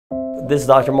This is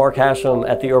Dr. Mark Hashem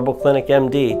at the Herbal Clinic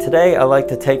MD. Today I'd like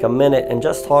to take a minute and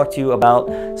just talk to you about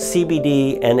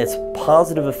CBD and its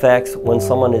positive effects when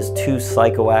someone is too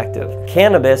psychoactive.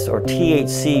 Cannabis, or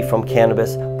THC from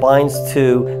cannabis, binds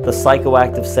to the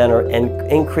psychoactive center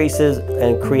and increases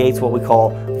and creates what we call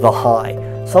the high.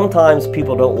 Sometimes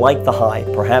people don't like the high.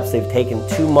 Perhaps they've taken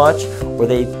too much, or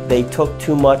they took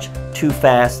too much too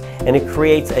fast, and it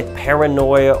creates a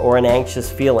paranoia or an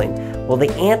anxious feeling. Well,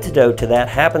 the antidote to that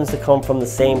happens to come from the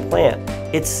same plant.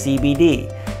 It's CBD.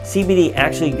 CBD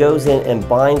actually goes in and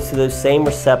binds to those same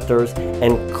receptors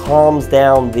and calms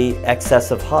down the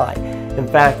excessive high. In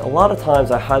fact, a lot of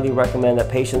times I highly recommend that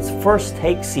patients first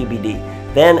take CBD.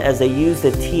 Then, as they use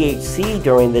the THC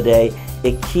during the day,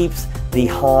 it keeps the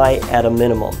high at a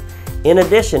minimum. In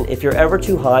addition, if you're ever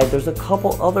too high, there's a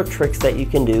couple other tricks that you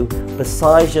can do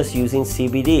besides just using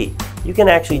CBD. You can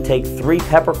actually take 3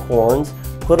 peppercorns,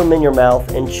 put them in your mouth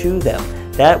and chew them.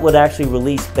 That would actually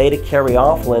release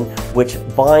beta-caryophyllene, which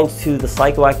binds to the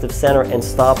psychoactive center and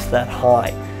stops that high.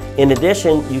 In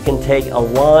addition, you can take a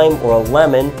lime or a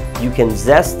lemon, you can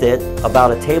zest it,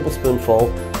 about a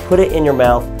tablespoonful, put it in your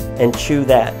mouth and chew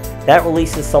that. That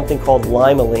releases something called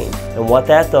limonene, and what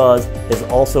that does is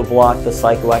also block the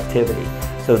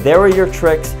psychoactivity. So there are your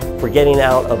tricks for getting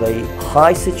out of a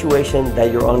high situation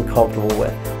that you're uncomfortable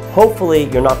with. Hopefully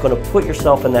you're not going to put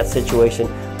yourself in that situation,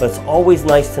 but it's always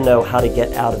nice to know how to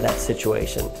get out of that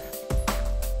situation.